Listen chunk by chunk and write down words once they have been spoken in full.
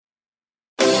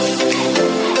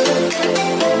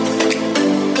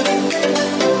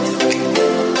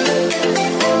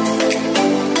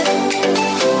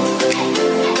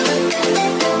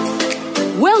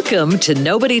Welcome to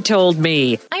Nobody Told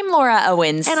Me. I'm Laura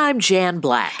Owens. And I'm Jan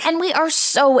Black. And we are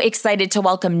so excited to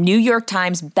welcome New York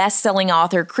Times bestselling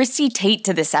author Christie Tate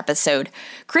to this episode.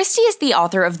 Christie is the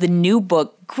author of the new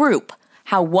book, Group: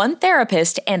 How One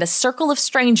Therapist and a Circle of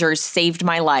Strangers Saved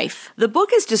My Life. The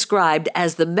book is described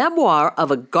as the memoir of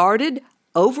a guarded,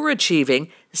 overachieving,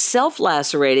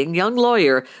 self-lacerating young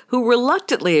lawyer who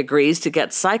reluctantly agrees to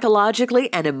get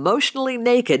psychologically and emotionally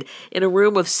naked in a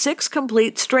room of 6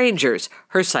 complete strangers,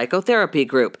 her psychotherapy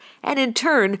group, and in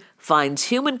turn finds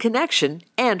human connection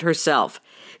and herself.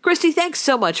 Christie, thanks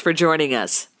so much for joining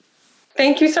us.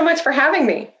 Thank you so much for having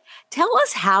me. Tell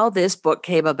us how this book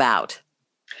came about.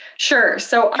 Sure.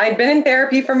 So I'd been in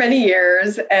therapy for many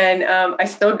years, and I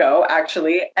still go,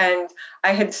 actually. And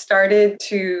I had started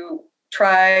to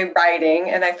try writing,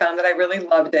 and I found that I really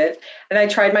loved it. And I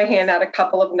tried my hand at a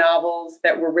couple of novels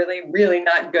that were really, really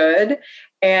not good.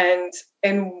 And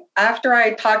after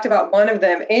I talked about one of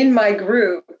them in my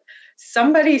group,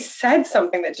 somebody said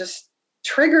something that just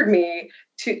triggered me.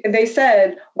 They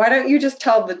said, "Why don't you just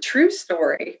tell the true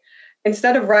story?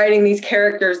 Instead of writing these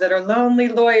characters that are lonely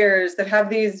lawyers that have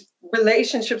these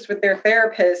relationships with their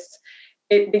therapists,"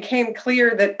 it became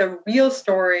clear that the real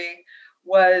story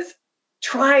was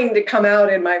trying to come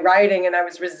out in my writing, and I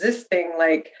was resisting.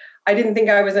 I didn't think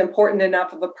I was important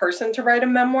enough of a person to write a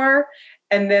memoir.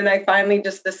 And then I finally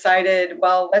just decided,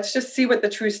 well, let's just see what the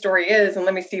true story is, and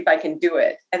let me see if I can do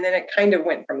it. And then it kind of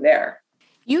went from there.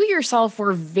 You yourself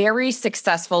were very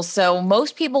successful, so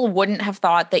most people wouldn't have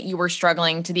thought that you were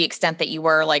struggling to the extent that you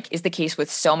were, like is the case with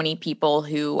so many people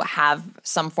who have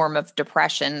some form of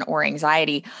depression or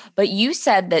anxiety. But you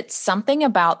said that something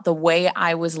about the way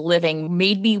I was living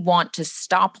made me want to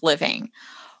stop living.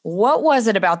 What was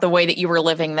it about the way that you were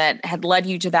living that had led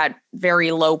you to that very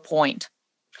low point?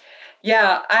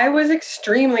 Yeah, I was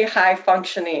extremely high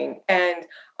functioning, and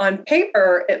on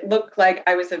paper, it looked like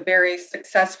I was a very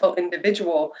successful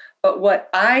individual. But what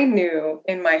I knew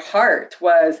in my heart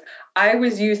was I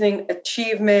was using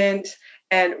achievement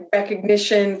and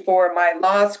recognition for my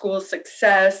law school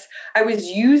success. I was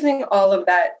using all of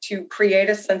that to create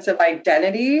a sense of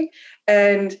identity.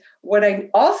 And what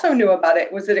I also knew about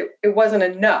it was that it wasn't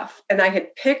enough. And I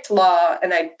had picked law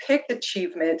and I picked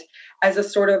achievement as a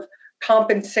sort of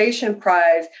compensation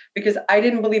prize because I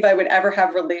didn't believe I would ever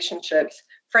have relationships,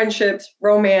 friendships,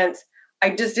 romance.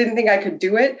 I just didn't think I could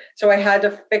do it. So I had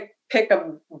to pick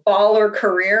a baller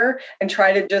career and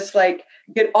try to just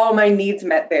get all my needs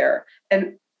met there.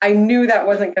 And I knew that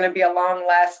wasn't going to be a long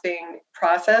lasting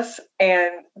process,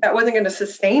 and that wasn't going to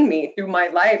sustain me through my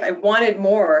life. I wanted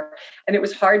more, and it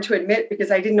was hard to admit because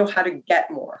I didn't know how to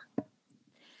get more.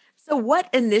 So what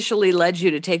initially led you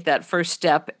to take that first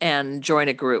step and join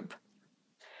a group?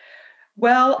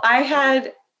 Well, I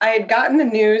had gotten the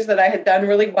news that I had done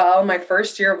really well my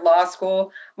first year of law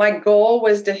school. My goal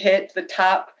was to hit the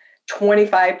top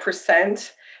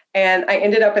 25%, and I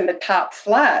ended up in the top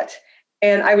flat.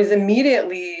 And I was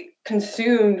immediately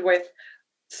consumed with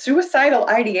suicidal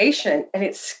ideation, and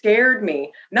it scared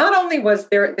me. Not only was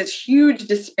there this huge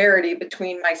disparity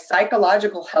between my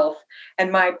psychological health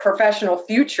and my professional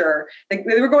future, they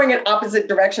were going in opposite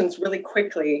directions really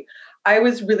quickly. I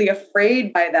was really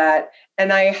afraid by that.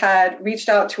 And I had reached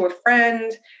out to a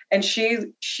friend, and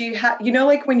she had,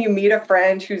 when you meet a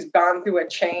friend who's gone through a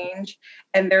change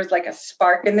and there's a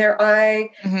spark in their eye,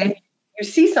 and you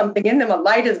see something in them, a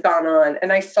light has gone on.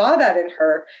 And I saw that in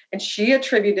her, and she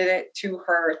attributed it to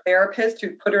her therapist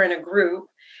who put her in a group.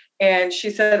 And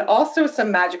she said also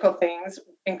some magical things,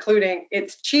 including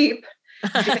it's cheap.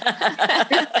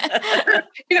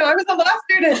 I was a law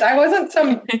student. I wasn't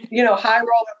some, high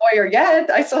roller lawyer yet.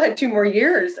 I still had 2 more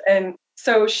years. And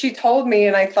so she told me,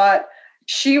 and I thought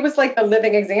she was like the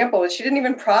living example. She didn't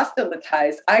even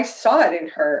proselytize. I saw it in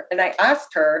her, and I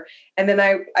asked her, and then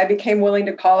I became willing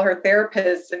to call her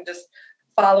therapist and just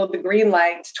followed the green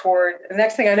lights toward the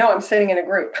next thing I know, I'm sitting in a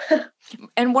group.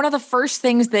 And one of the first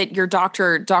things that your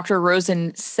doctor, Dr.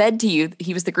 Rosen, said to you,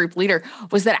 he was the group leader,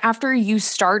 was that after you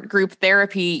start group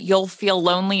therapy, you'll feel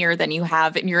lonelier than you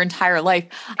have in your entire life.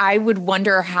 I would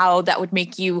wonder how that would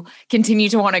make you continue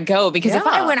to want to go, because if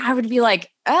I went, I would be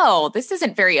like, oh, this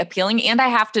isn't very appealing. And I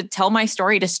have to tell my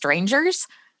story to strangers.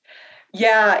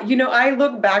 Yeah. I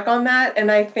look back on that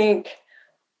and I think,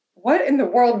 what in the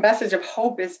world message of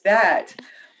hope is that?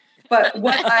 But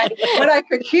what I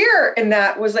could hear in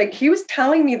that was he was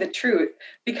telling me the truth,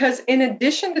 because in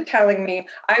addition to telling me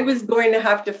I was going to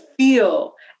have to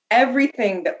feel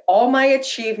everything that all my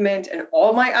achievement and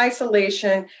all my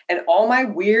isolation and all my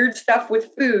weird stuff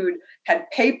with food had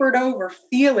papered over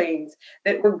feelings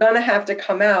that were going to have to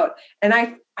come out. And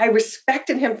I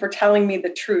respected him for telling me the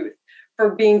truth,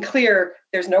 for being clear,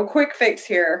 there's no quick fix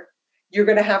here. You're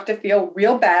going to have to feel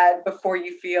real bad before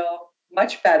you feel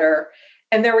much better.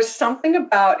 And there was something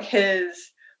about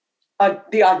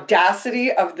the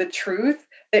audacity of the truth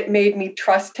that made me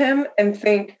trust him and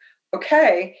think,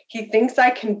 okay, he thinks I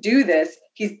can do this.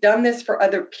 He's done this for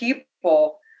other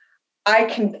people.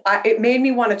 It made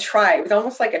me want to try. It was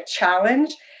almost like a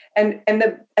challenge. And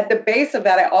at the base of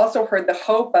that, I also heard the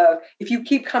hope of, if you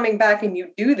keep coming back and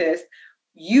you do this,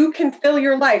 you can fill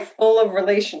your life full of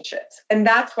relationships. And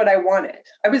that's what I wanted.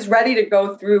 I was ready to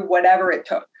go through whatever it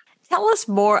took. Tell us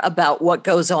more about what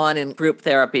goes on in group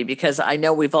therapy, because I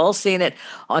know we've all seen it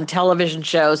on television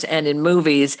shows and in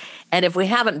movies. And if we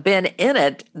haven't been in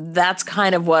it, that's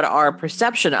kind of what our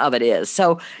perception of it is.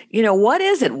 So, what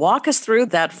is it? Walk us through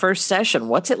that first session.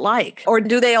 What's it like? Or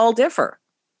do they all differ?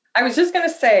 I was just going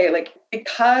to say,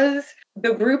 because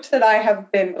the groups that I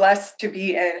have been blessed to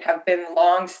be in have been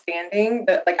long-standing,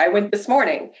 I went this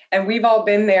morning and we've all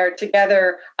been there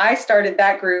together. I started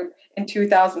that group in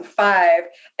 2005,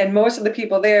 and most of the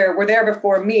people there were there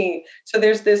before me. So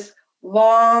there's this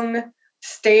long,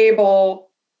 stable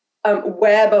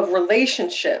web of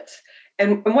relationships.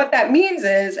 And what that means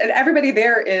is, and everybody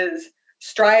there is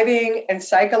striving and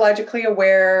psychologically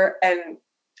aware and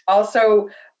also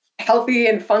healthy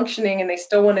and functioning, and they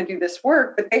still want to do this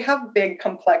work, but they have big,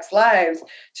 complex lives.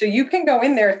 So you can go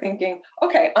in there thinking,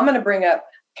 okay, I'm going to bring up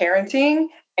parenting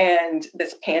and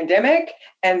this pandemic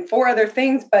and 4 other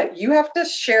things, but you have to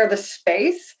share the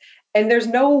space, and there's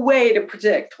no way to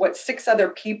predict what 6 other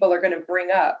people are going to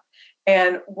bring up.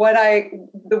 And what I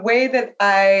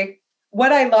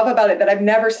love about it that I've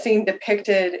never seen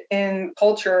depicted in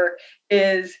culture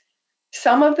is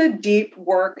some of the deep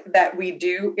work that we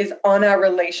do is on our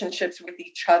relationships with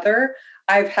each other.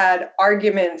 I've had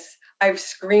arguments. I've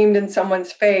screamed in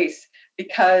someone's face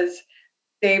because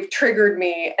they've triggered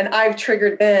me and I've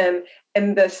triggered them.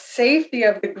 And the safety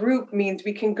of the group means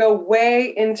we can go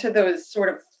way into those sort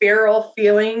of feral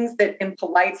feelings that in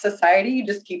polite society, you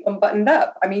just keep them buttoned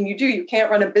up. I mean, you can't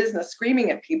run a business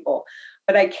screaming at people,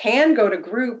 but I can go to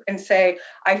group and say,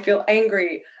 I feel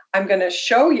angry. I'm going to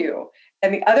show you.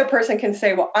 And the other person can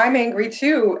say, well, I'm angry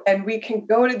too. And we can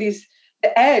go to the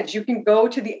edge. You can go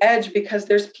to the edge because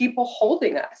there's people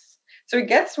holding us. So it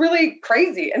gets really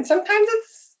crazy. And sometimes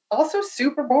it's also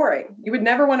super boring. You would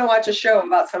never want to watch a show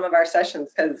about some of our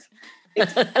sessions because it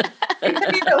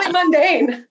can be really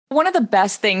mundane. One of the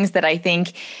best things that I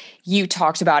think you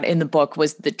talked about in the book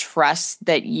was the trust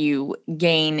that you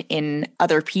gain in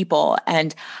other people.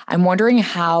 And I'm wondering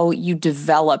how you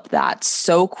develop that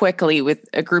so quickly with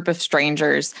a group of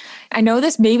strangers. I know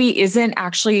this maybe isn't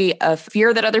actually a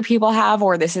fear that other people have,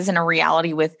 or this isn't a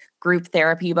reality with group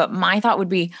therapy, but my thought would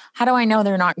be, how do I know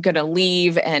they're not going to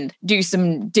leave and do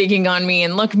some digging on me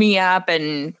and look me up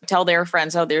and tell their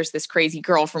friends, oh, there's this crazy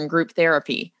girl from group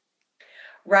therapy?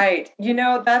 Right.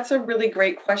 That's a really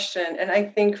great question. And I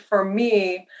think for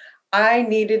me, I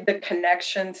needed the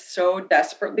connection so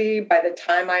desperately by the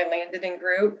time I landed in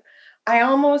group. I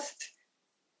almost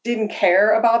didn't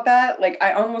care about that.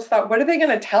 I almost thought, what are they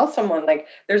going to tell someone?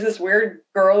 There's this weird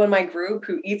girl in my group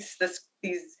who eats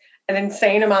an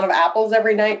insane amount of apples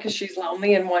every night because she's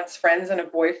lonely and wants friends and a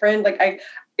boyfriend.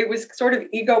 It was sort of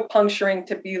ego puncturing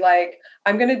to be like,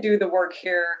 I'm going to do the work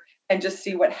here and just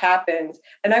see what happens.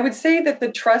 And I would say that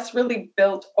the trust really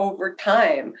built over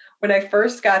time. When I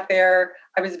first got there,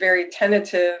 I was very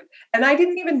tentative, and I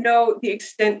didn't even know the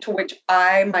extent to which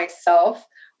I myself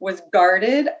was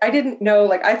guarded. I didn't know,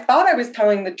 I thought I was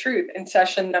telling the truth in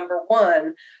session number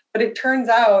 1, but it turns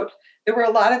out there were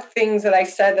a lot of things that I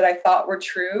said that I thought were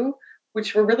true,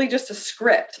 which were really just a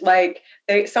script.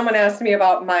 Someone asked me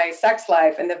about my sex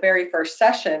life in the very first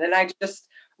session, and I just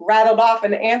rattled off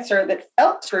an answer that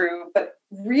felt true, but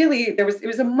really it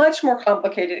was a much more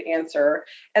complicated answer.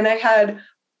 And I had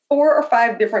 4 or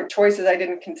 5 different choices I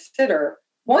didn't consider.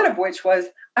 One of which was,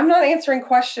 I'm not answering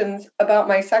questions about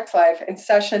my sex life in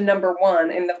session number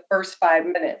 1 in the first 5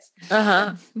 minutes.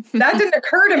 Uh-huh. That didn't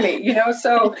occur to me,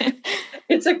 so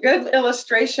it's a good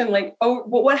illustration.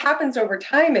 What happens over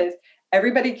time is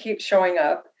everybody keeps showing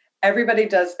up, everybody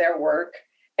does their work,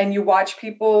 and you watch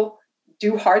people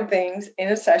do hard things in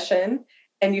a session,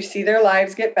 and you see their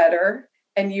lives get better,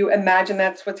 and you imagine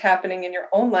that's what's happening in your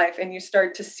own life, and you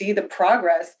start to see the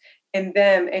progress in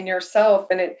them and yourself,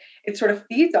 and it sort of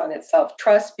feeds on itself.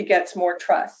 Trust begets more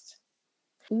trust.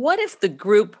 What if the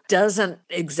group doesn't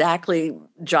exactly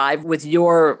jive with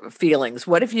your feelings?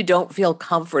 What if you don't feel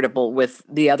comfortable with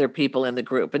the other people in the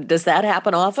group? And does that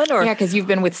happen often? Or yeah, because you've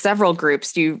been with several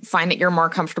groups. Do you find that you're more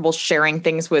comfortable sharing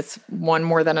things with one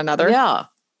more than another? Yeah.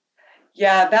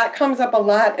 Yeah, that comes up a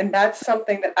lot. And that's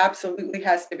something that absolutely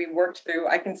has to be worked through.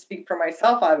 I can speak for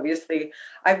myself, obviously.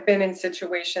 I've been in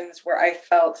situations where I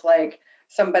felt like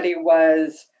somebody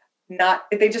was not,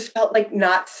 they just felt like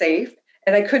not safe.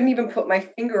 And I couldn't even put my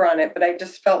finger on it, but I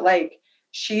just felt like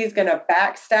she's going to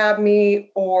backstab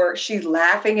me or she's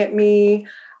laughing at me.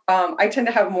 I tend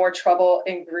to have more trouble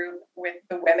in group with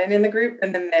the women in the group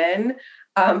than the men,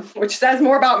 which says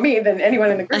more about me than anyone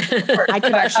in the group. Of course. I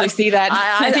can actually see that.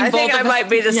 I think I might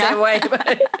be the same way.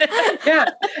 Yeah.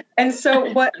 And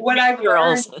so what I've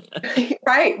girls. learned,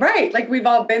 right. Like we've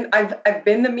all been, I've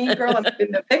been the mean girl and I've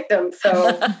been the victim.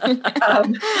 So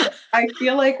I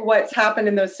feel like what's happened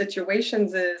in those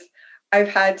situations is I've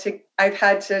had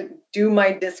to do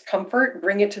my discomfort,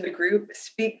 bring it to the group,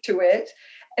 speak to it.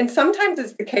 And sometimes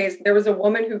it's the case. There was a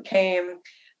woman who came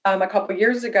a couple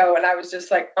years ago and I was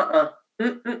just like,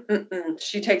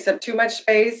 she takes up too much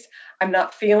space. I'm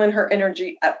not feeling her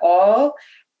energy at all.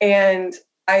 And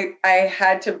I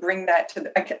had to bring that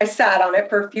I sat on it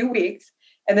for a few weeks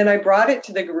and then I brought it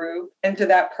to the group and to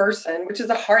that person, which is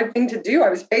a hard thing to do. I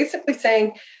was basically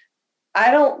saying, I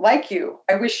don't like you.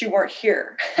 I wish you weren't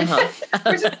here,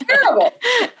 which is terrible.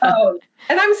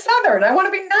 And I'm Southern. I want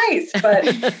to be nice. But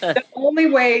the only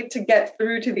way to get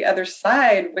through to the other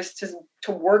side was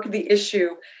to work the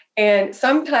issue. And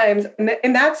sometimes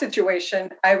in that situation,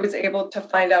 I was able to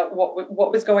find out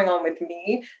what was going on with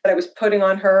me that I was putting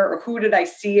on her, or who did I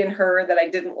see in her that I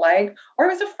didn't like, or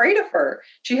I was afraid of her.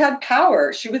 She had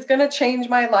power. She was going to change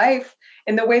my life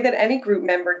in the way that any group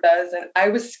member does. And I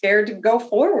was scared to go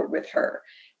forward with her.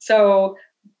 So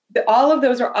all of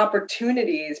those are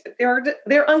opportunities, but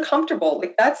they're uncomfortable.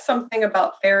 Like that's something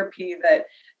about therapy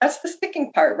that's the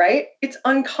sticking part, right? It's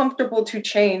uncomfortable to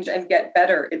change and get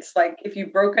better. It's like if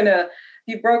you've broken a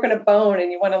bone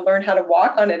and you want to learn how to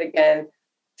walk on it again,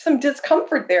 some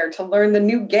discomfort there to learn the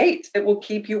new gait that will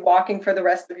keep you walking for the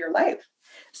rest of your life.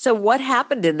 So what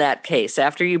happened in that case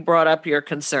after you brought up your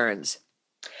concerns?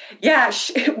 Yeah,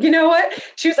 you know what?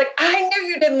 She was like, I knew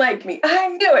you didn't like me. I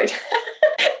knew it.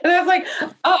 And I was like,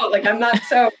 oh, like I'm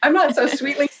not so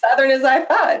sweetly Southern as I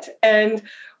thought. And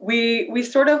we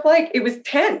sort of like, it was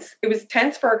tense. It was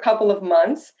tense for a couple of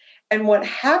months. And what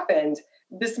happened,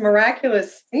 this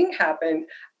miraculous thing happened.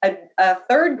 A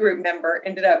third group member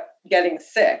ended up getting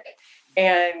sick.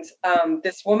 And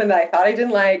this woman that I thought I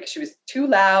didn't like, she was too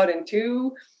loud and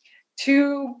too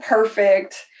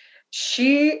perfect.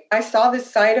 I saw this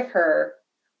side of her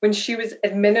when she was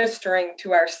administering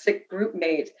to our sick group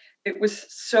mate. It was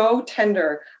so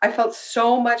tender. I felt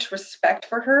so much respect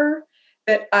for her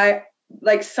that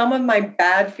some of my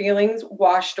bad feelings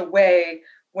washed away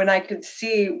when I could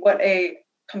see what a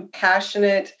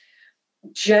compassionate,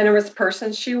 generous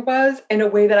person she was in a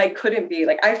way that I couldn't be.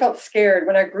 Like I felt scared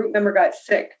when our group member got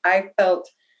sick. I felt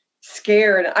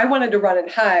scared. I wanted to run and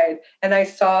hide. And I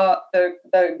saw the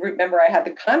group member I had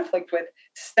the conflict with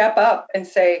step up and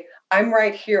say, I'm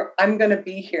right here. I'm going to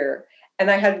be here. And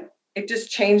it just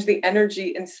changed the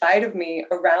energy inside of me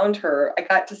around her. I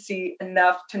got to see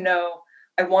enough to know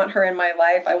I want her in my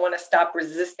life. I want to stop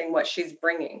resisting what she's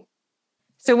bringing.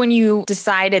 So when you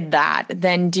decided that,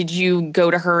 then did you go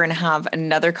to her and have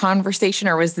another conversation,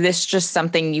 or was this just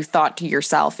something you thought to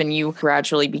yourself and you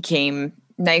gradually became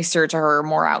nicer to her,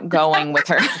 more outgoing with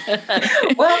her?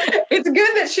 Well, it's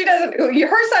good that she doesn't,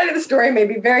 her side of the story may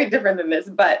be very different than this,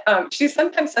 but she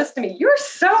sometimes says to me, you were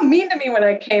so mean to me when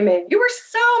I came in. You were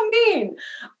so mean.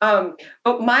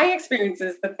 But my experience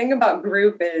is the thing about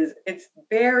group is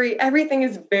everything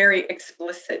is very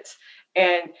explicit.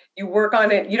 And you work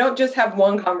on it. You don't just have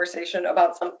one conversation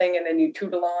about something and then you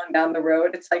toot along down the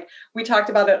road. It's like we talked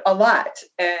about it a lot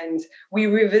and we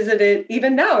revisit it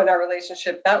even now in our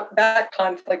relationship. That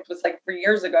conflict was like 3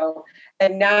 years ago.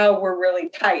 And now we're really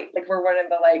tight. Like we're one of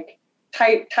the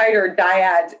tighter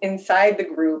dyads inside the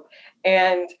group.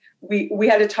 And we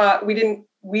had to talk. We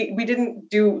didn't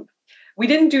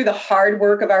do the hard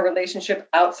work of our relationship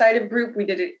outside of group. We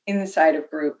did it inside of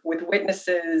group with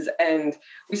witnesses, and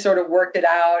we sort of worked it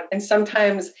out. And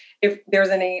sometimes if there's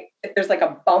like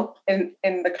a bump in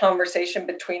the conversation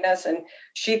between us and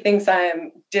she thinks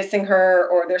I'm dissing her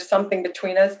or there's something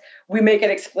between us, we make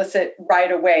it explicit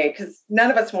right away because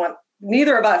neither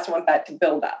of us want that to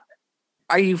build up.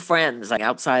 Are you friends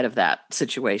outside of that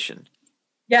situation?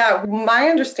 Yeah, my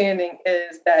understanding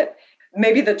is that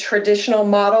maybe the traditional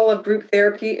model of group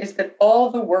therapy is that all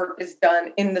the work is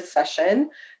done in the session.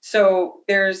 So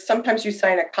sometimes you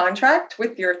sign a contract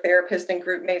with your therapist and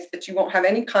group mates that you won't have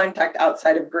any contact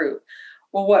outside of group.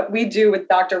 well, what we do with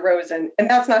Dr. Rosen, and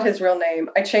that's not his real name.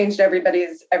 I changed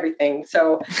everybody's everything.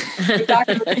 So with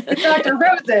Dr.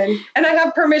 Rosen, and I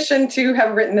have permission to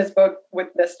have written this book with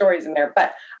the stories in there,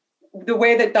 but the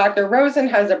way that Dr. Rosen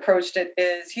has approached it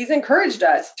is he's encouraged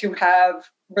us to have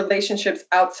relationships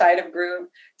outside of group.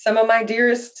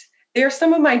 They're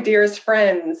some of my dearest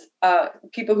friends,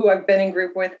 people who I've been in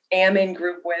group with, am in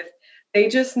group with. They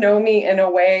just know me in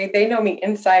a way, they know me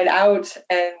inside out,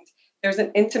 and there's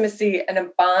an intimacy and a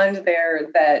bond there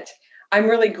that I'm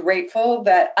really grateful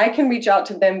that I can reach out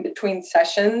to them between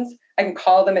sessions. I can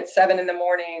call them at 7 a.m.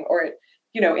 or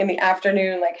in the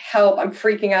afternoon, like, help, I'm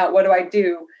freaking out, what do I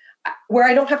do? Where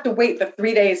I don't have to wait the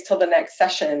 3 days till the next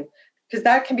session, because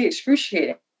that can be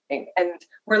excruciating. And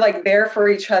we're like there for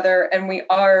each other, and we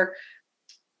are,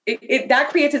 that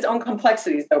creates its own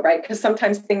complexities though, right? Because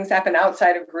sometimes things happen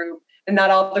outside of group and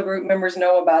not all the group members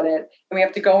know about it. And we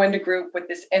have to go into group with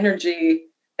this energy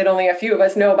that only a few of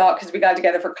us know about because we got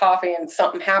together for coffee and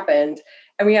something happened.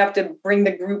 And we have to bring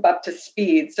the group up to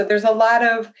speed. So there's a lot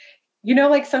of,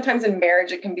 like sometimes in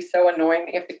marriage, it can be so annoying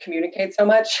that you have to communicate so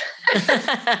much. That's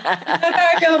how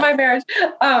I feel in my marriage.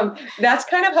 That's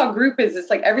kind of how group is.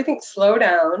 It's like everything slow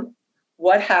down.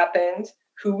 What happened?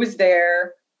 Who was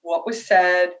there? What was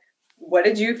said? What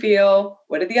did you feel?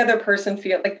 What did the other person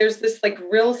feel? Like there's this like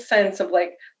real sense of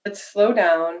like, let's slow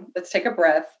down. Let's take a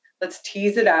breath. Let's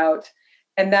tease it out.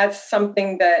 And that's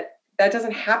something that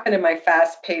doesn't happen in my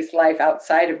fast-paced life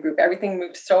outside of group. Everything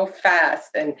moves so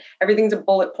fast and everything's a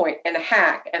bullet point and a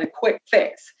hack and a quick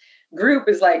fix. Group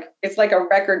is like, it's like a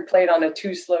record played on a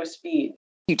too slow speed.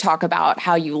 You talk about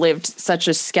how you lived such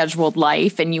a scheduled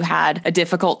life and you had a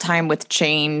difficult time with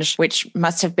change, which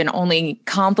must have been only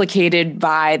complicated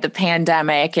by the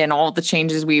pandemic and all the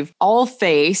changes we've all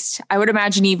faced. I would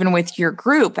imagine even with your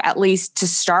group, at least to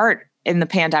start in the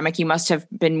pandemic, you must have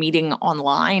been meeting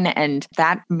online, and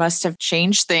that must have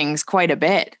changed things quite a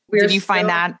bit. Did you find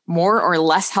that more or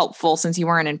less helpful since you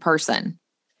weren't in person?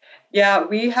 Yeah,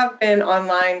 we have been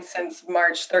online since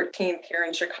March 13th here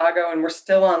in Chicago, and we're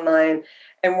still online,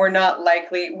 and we're not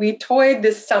likely. We toyed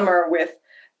this summer with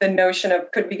the notion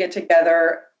of, could we get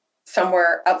together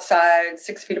somewhere outside,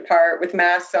 6 feet apart with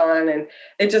masks on, and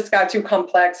it just got too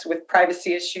complex with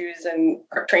privacy issues and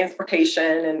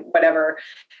transportation and whatever.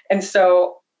 And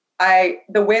so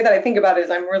the way that I think about it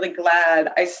is I'm really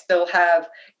glad I still have,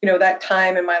 that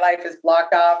time in my life is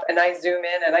blocked off and I zoom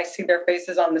in and I see their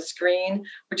faces on the screen,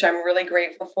 which I'm really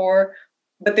grateful for.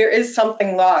 But there is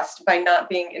something lost by not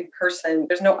being in person.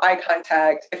 There's no eye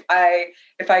contact. If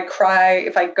I cry,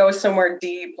 if I go somewhere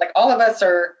deep, like all of us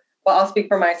are, well, I'll speak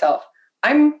for myself.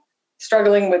 I'm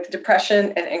struggling with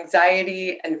depression and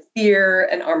anxiety and fear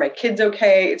and are my kids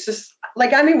okay? It's just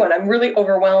like anyone, I'm really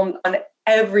overwhelmed on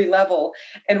every level.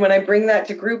 And when I bring that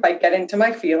to group, I get into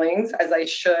my feelings as I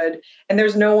should. And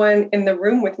there's no one in the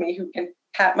room with me who can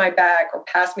pat my back or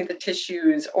pass me the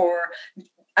tissues, or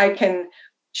I can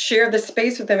share the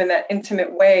space with them in that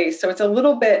intimate way. So it's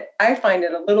I find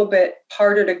it a little bit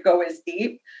harder to go as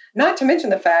deep, not to mention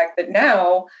the fact that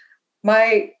now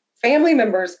my family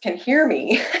members can hear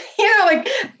me. Like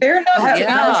they're not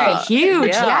that's huge.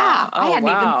 Yeah. I hadn't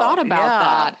even thought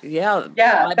about that.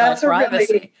 Yeah.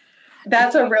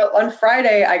 That's a real, on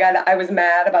Friday, I was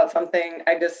mad about something.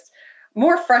 I just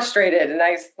more frustrated. And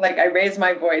I raised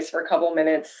my voice for a couple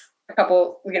minutes,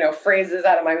 phrases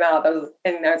out of my mouth. I was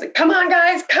like, come on,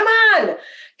 guys, come on.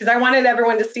 Because I wanted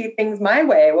everyone to see things my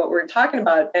way, what we're talking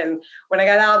about. And when I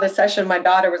got out of the session, my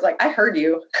daughter was like, I heard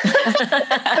you.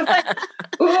 I was like,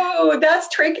 ooh, that's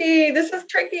tricky. This is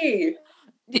tricky.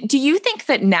 Do you think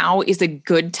that now is a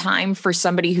good time for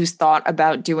somebody who's thought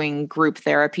about doing group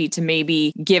therapy to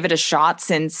maybe give it a shot?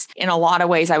 Since in a lot of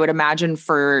ways, I would imagine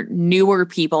for newer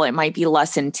people, it might be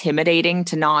less intimidating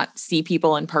to not see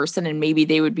people in person, and maybe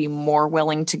they would be more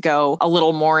willing to go a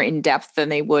little more in depth than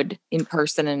they would in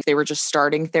person and if they were just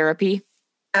starting therapy.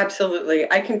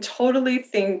 Absolutely. I can totally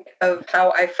think of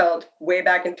how I felt way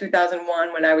back in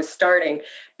 2001 when I was starting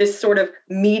this sort of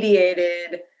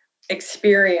mediated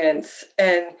experience,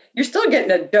 and you're still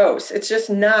getting a dose. It's just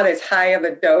not as high of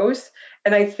a dose.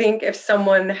 And I think if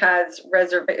someone has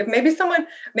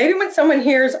maybe when someone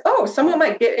hears, oh, someone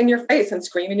might get in your face and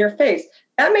scream in your face,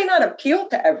 that may not appeal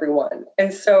to everyone.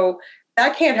 And so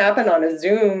that can't happen on a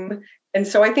Zoom. And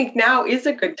so I think now is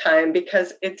a good time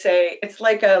because it's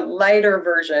like a lighter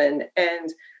version and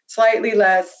slightly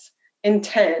less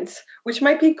intense, which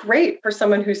might be great for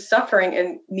someone who's suffering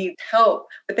and needs help,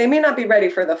 but they may not be ready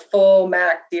for the full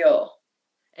Mac deal.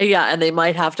 Yeah, and they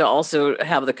might have to also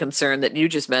have the concern that you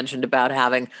just mentioned about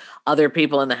having other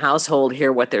people in the household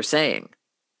hear what they're saying.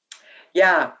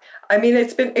 Yeah. I mean,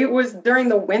 it was during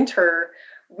the winter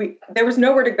there was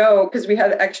nowhere to go because we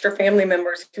had extra family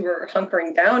members who were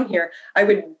hunkering down here. I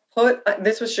would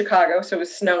this was Chicago, so it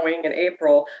was snowing in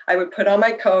April. I would put on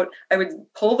my coat. I would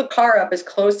pull the car up as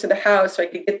close to the house so I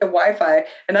could get the Wi-Fi.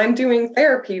 And I'm doing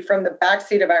therapy from the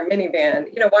backseat of our minivan,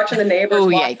 watching the neighbors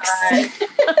walk by.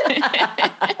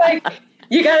 Like,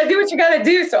 you got to do what you got to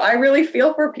do. So I really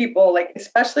feel for people, like,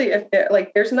 especially if they're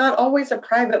like, there's not always a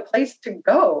private place to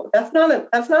go. That's not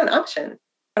an option.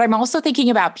 But I'm also thinking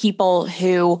about people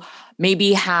who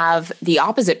maybe have the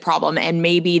opposite problem and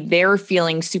maybe they're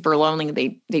feeling super lonely.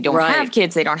 They don't have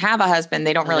kids. They don't have a husband.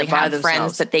 They don't really have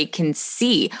friends that they can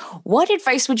see. What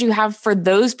advice would you have for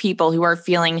those people who are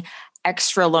feeling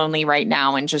extra lonely right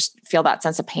now and just feel that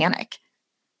sense of panic?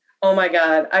 Oh my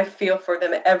God, I feel for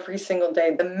them every single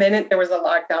day. The minute there was a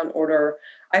lockdown order,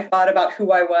 I thought about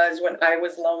who I was when I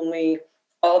was lonely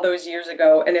all those years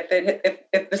ago. And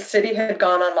if the city had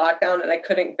gone on lockdown and I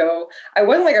couldn't go, I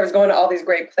wasn't like I was going to all these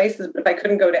great places, but if I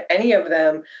couldn't go to any of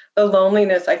them, the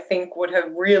loneliness, I think, would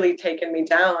have really taken me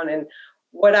down. And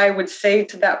what I would say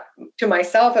to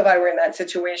myself if I were in that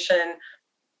situation,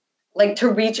 like, to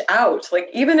reach out, like,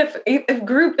 even if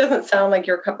group doesn't sound like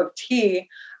your cup of tea,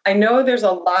 I know there's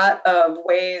a lot of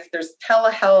ways. There's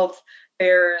telehealth,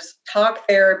 there's talk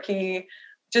therapy,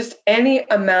 just any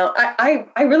amount. I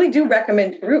really do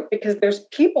recommend group because there's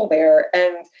people there.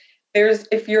 And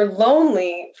if you're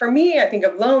lonely, for me, I think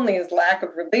of lonely as lack of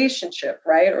relationship,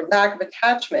 right? Or lack of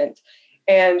attachment.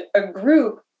 And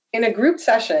in a group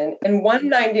session, in one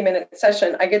 90-minute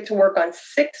session, I get to work on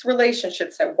 6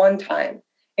 relationships at one time,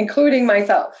 including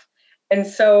myself. And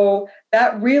so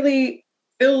that really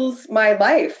fills my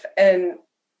life. And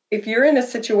if you're in a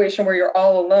situation where you're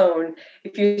all alone,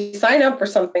 if you sign up for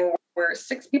something where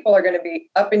 6 people are going to be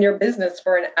up in your business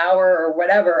for an hour or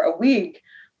whatever a week,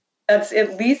 that's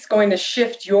at least going to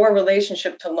shift your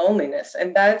relationship to loneliness.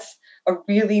 And that's a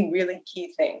really, really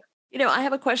key thing. I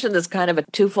have a question that's kind of a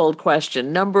twofold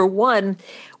question. Number one,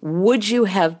 would you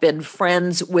have been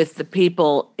friends with the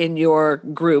people in your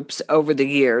groups over the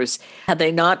years had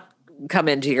they not come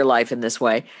into your life in this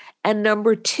way? And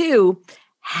number two,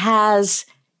 has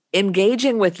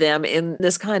engaging with them in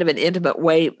this kind of an intimate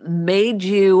way made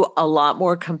you a lot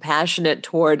more compassionate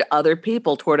toward other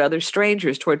people, toward other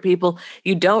strangers, toward people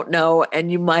you don't know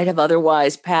and you might have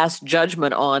otherwise passed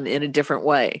judgment on in a different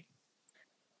way?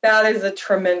 That is a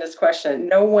tremendous question.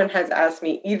 No one has asked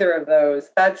me either of those.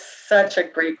 That's such a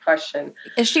great question.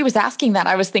 As she was asking that,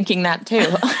 I was thinking that too.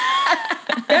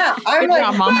 Yeah, I'm Good like,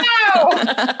 job, Mom. wow.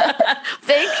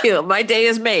 Thank you. My day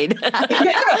is made.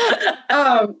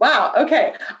 Yeah. Wow.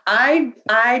 Okay.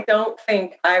 I don't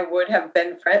think I would have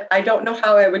been friends. I don't know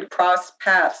how I would cross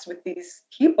paths with these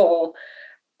people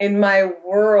in my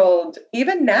world,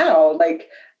 even now. Like,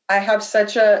 I have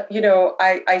such a,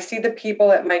 I see the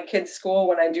people at my kids' school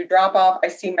when I do drop off. I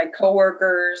see my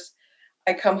coworkers.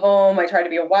 I come home. I try to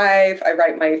be a wife. I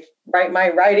write my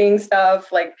writing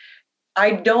stuff. Like,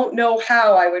 I don't know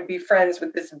how I would be friends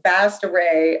with this vast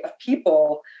array of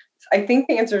people. I think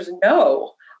the answer is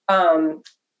no.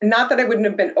 Not that I wouldn't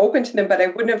have been open to them, but I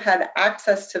wouldn't have had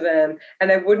access to them,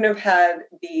 and I wouldn't have had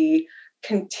the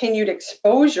continued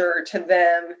exposure to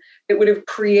them that would have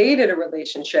created a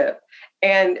relationship.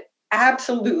 And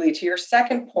absolutely, to your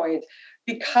second point,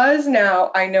 because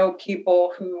now I know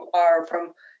people who are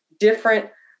from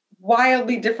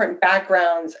wildly different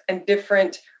backgrounds and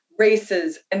different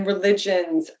races and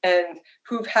religions, and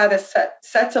who've had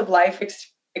sets of life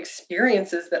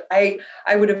experiences that I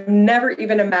would have never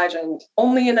even imagined.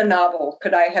 Only in a novel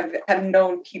could I have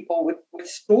known people with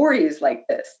stories like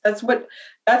this. That's what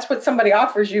somebody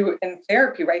offers you in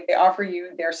therapy, right? They offer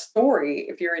you their story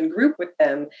if you're in group with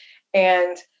them.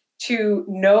 And to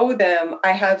know them,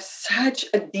 I have such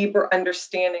a deeper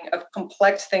understanding of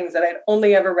complex things that I'd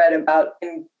only ever read about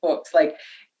in books, like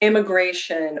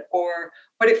immigration, or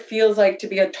what it feels like to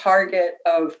be a target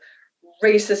of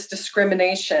racist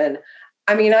discrimination.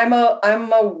 I mean, I'm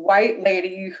a white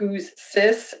lady who's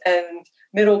cis and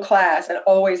middle class and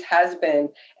always has been.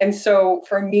 And so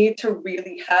for me to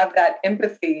really have that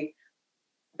empathy,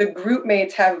 the group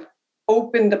mates have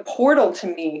opened the portal to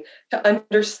me to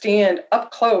understand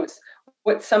up close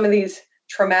what some of these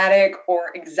traumatic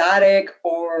or exotic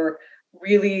or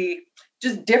really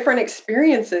just different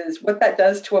experiences, what that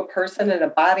does to a person and a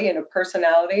body and a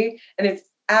personality. And it's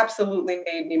absolutely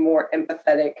made me more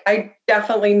empathetic. I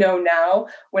definitely know now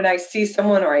when I see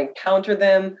someone or I encounter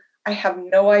them, I have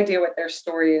no idea what their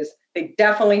story is. They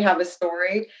definitely have a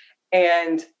story.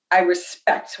 And I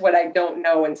respect what I don't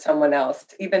know in someone else,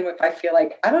 even if I feel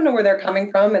like I don't know where they're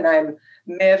coming from and I'm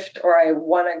miffed or I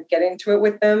want to get into it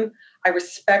with them. I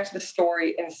respect the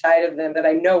story inside of them that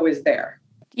I know is there.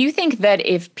 Do you think that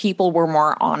if people were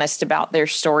more honest about their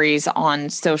stories on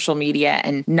social media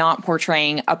and not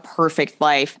portraying a perfect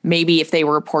life, maybe if they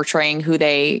were portraying who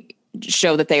they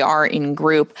show that they are in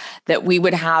group, that we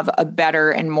would have a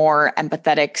better and more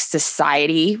empathetic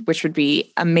society, which would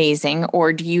be amazing?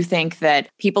 Or do you think that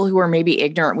people who are maybe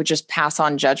ignorant would just pass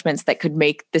on judgments that could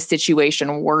make the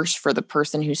situation worse for the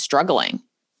person who's struggling?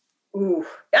 Ooh,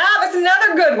 that's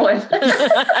another good one.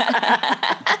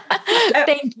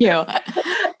 Thank you.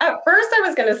 At first, I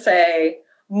was going to say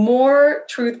more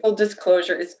truthful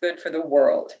disclosure is good for the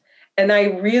world. And I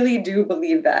really do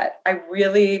believe that.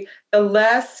 The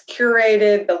less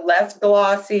curated, the less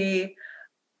glossy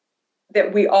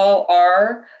that we all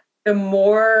are, the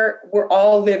more we're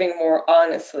all living more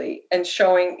honestly and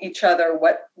showing each other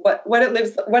what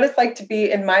it's like to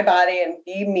be in my body and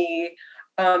be me.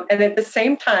 And at the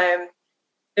same time,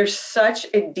 there's such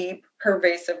a deep,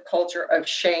 pervasive culture of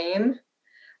shame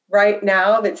right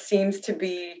now that seems to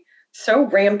be so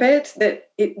rampant that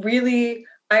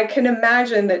I can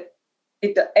imagine that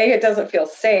it doesn't feel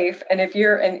safe. And if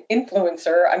you're an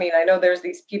influencer, I mean, I know there's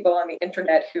these people on the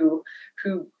internet who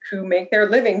make their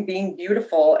living being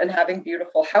beautiful and having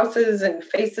beautiful houses and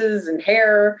faces and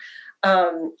hair.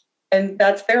 And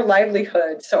that's their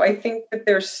livelihood. So I think that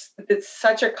it's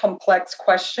such a complex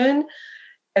question.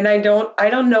 And I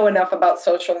don't know enough about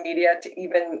social media to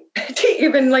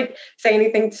even like say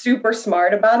anything super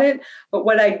smart about it. But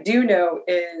what I do know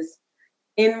is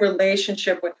in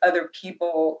relationship with other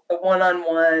people, the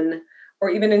one-on-one, or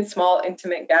even in small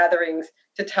intimate gatherings,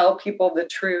 to tell people the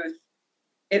truth,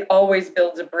 it always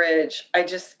builds a bridge.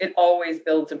 It always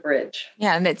builds a bridge.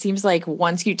 Yeah. And it seems like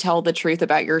once you tell the truth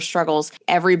about your struggles,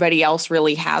 everybody else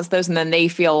really has those. And then they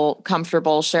feel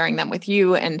comfortable sharing them with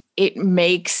you. And it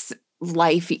makes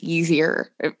life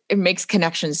easier. It makes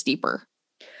connections deeper.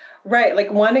 Right.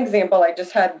 Like one example I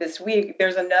just had this week,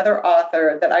 there's another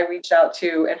author that I reached out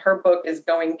to, and her book is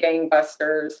going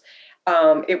gangbusters.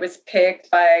 It was picked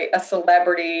by a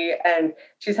celebrity, and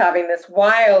she's having this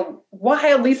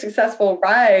wildly successful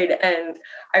ride. And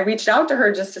I reached out to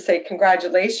her just to say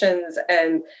congratulations.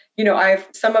 And,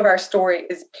 some of our story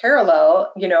is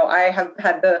parallel. I have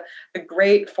had the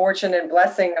great fortune and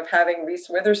blessing of having Reese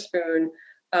Witherspoon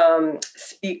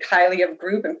speak highly of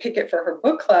group and pick it for her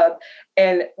book club.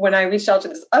 And when I reached out to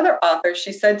this other author,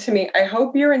 she said to me, "I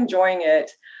hope you're enjoying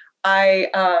it.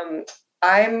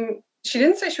 She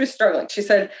didn't say she was struggling. She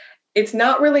said, it's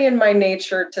not really in my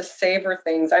nature to savor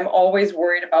things. I'm always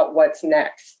worried about what's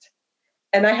next."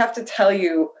 And I have to tell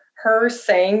you, her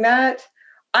saying that,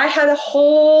 I had a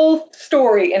whole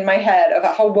story in my head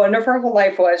about how wonderful her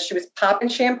life was. She was popping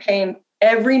champagne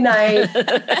every night.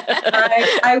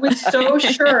 I was so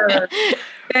sure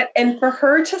that, and for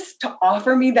her to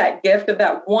offer me that gift of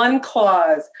that one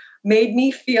clause made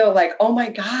me feel like, oh my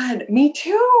God, me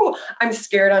too. I'm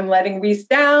scared I'm letting Reese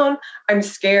down. I'm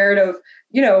scared of,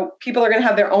 people are going to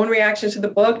have their own reaction to the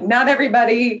book. Not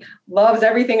everybody loves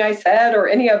everything I said or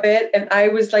any of it. And I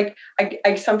was like,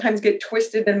 I sometimes get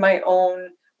twisted in my own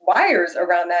wires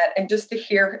around that. And just to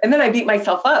hear, and then I beat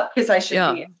myself up because I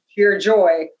should be in pure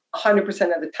joy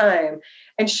 100% of the time.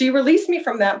 And she released me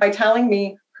from that by telling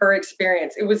me her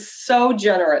experience. It was so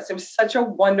generous. It was such a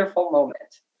wonderful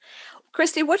moment.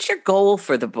 Christie, what's your goal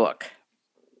for the book?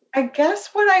 I guess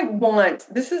what I want,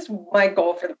 this is my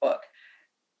goal for the book.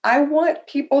 I want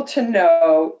people to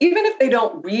know, even if they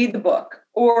don't read the book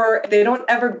or they don't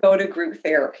ever go to group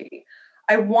therapy,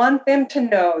 I want them to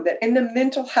know that in the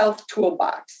mental health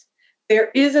toolbox,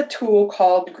 there is a tool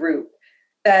called group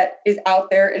that is out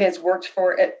there. It has worked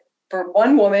for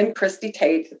one woman, Christie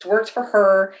Tate. It's worked for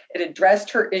her. It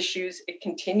addressed her issues. It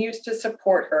continues to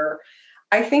support her.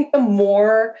 I think the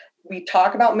more we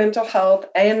talk about mental health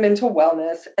and mental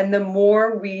wellness, and the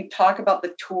more we talk about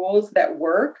the tools that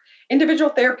work, individual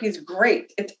therapy is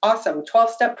great. It's awesome.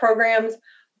 12-step programs,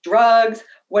 drugs,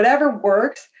 whatever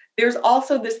works. There's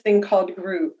also this thing called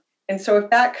group. And so if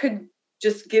that could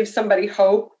just give somebody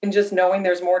hope in just knowing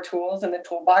there's more tools in the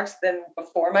toolbox than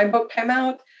before my book came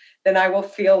out, then I will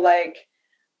feel like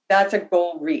that's a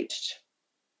goal reached.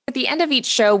 At the end of each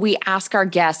show, we ask our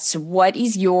guests, what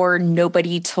is your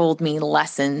nobody told me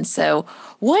lesson? So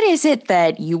what is it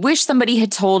that you wish somebody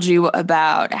had told you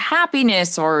about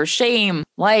happiness or shame,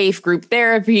 life, group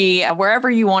therapy, wherever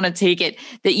you want to take it,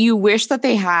 that you wish that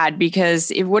they had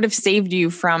because it would have saved you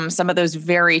from some of those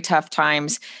very tough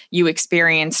times you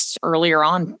experienced earlier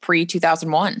on,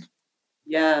 pre-2001?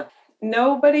 Yeah.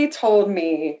 Nobody told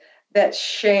me that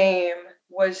shame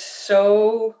was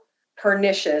so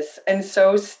pernicious and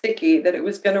so sticky that it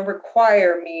was going to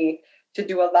require me to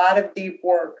do a lot of deep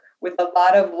work with a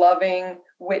lot of loving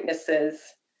witnesses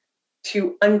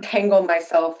to untangle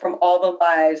myself from all the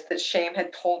lies that shame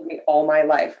had told me all my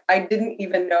life. I didn't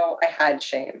even know I had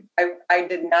shame. I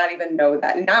did not even know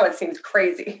that. And now it seems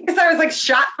crazy because I was like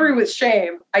shot through with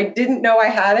shame. I didn't know I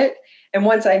had it. And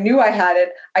once I knew I had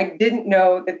it, I didn't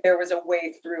know that there was a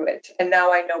way through it. And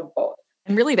now I know both.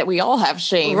 And really that we all have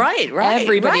shame. Right.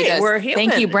 Everybody does. We're human.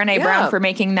 Thank you, Brené Brown, for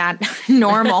making that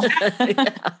normal.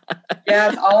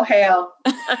 Yes, all hail.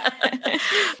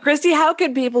 Christie, how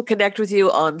can people connect with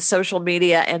you on social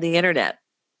media and the internet?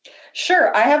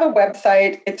 Sure. I have a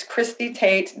website. It's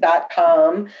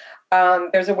ChristieTate.com.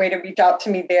 There's a way to reach out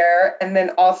to me there. And then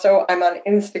also I'm on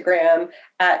Instagram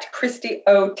at Christie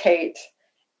O. Tate.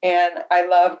 And I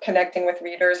love connecting with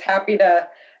readers. Happy to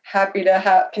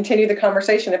continue the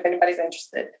conversation if anybody's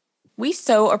interested. We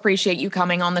so appreciate you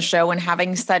coming on the show and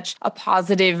having such a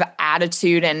positive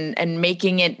attitude and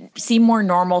making it seem more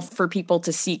normal for people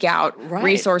to seek out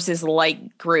resources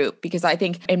like Group. Because I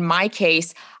think in my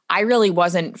case, I really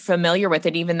wasn't familiar with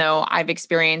it, even though I've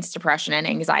experienced depression and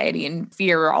anxiety and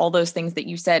fear, all those things that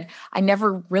you said. I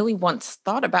never really once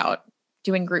thought about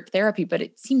doing group therapy, but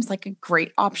it seems like a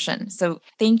great option. So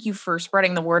thank you for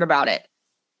spreading the word about it.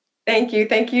 Thank you.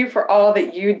 Thank you for all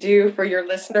that you do for your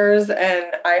listeners. And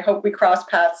I hope we cross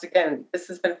paths again. This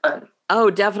has been fun. Oh,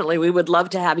 definitely. We would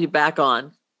love to have you back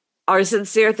on. Our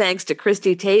sincere thanks to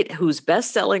Christie Tate, whose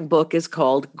best-selling book is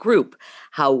called Group: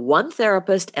 How One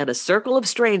Therapist and a Circle of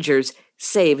Strangers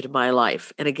Saved My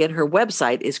Life. And again, her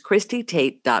website is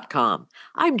ChristieTate.com.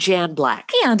 I'm Jan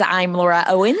Black. And I'm Laura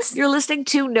Owens. You're listening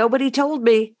to Nobody Told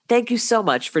Me. Thank you so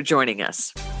much for joining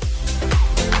us.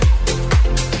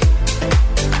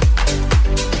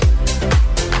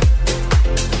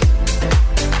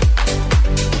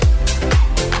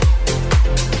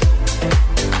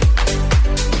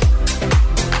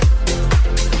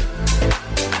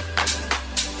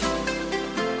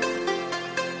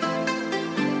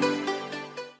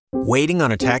 Waiting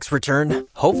on a tax return?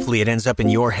 Hopefully it ends up in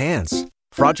your hands.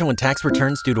 Fraudulent tax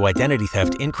returns due to identity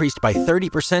theft increased by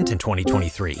 30% in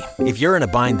 2023. If you're in a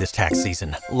bind this tax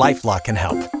season, LifeLock can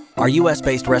help. Our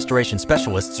U.S.-based restoration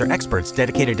specialists are experts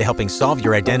dedicated to helping solve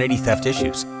your identity theft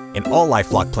issues. And all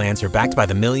LifeLock plans are backed by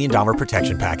the $1 Million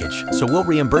Protection Package. So we'll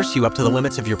reimburse you up to the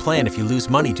limits of your plan if you lose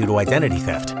money due to identity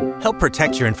theft. Help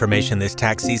protect your information this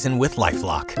tax season with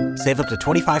LifeLock. Save up to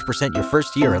 25% your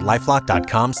first year at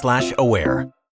LifeLock.com/aware.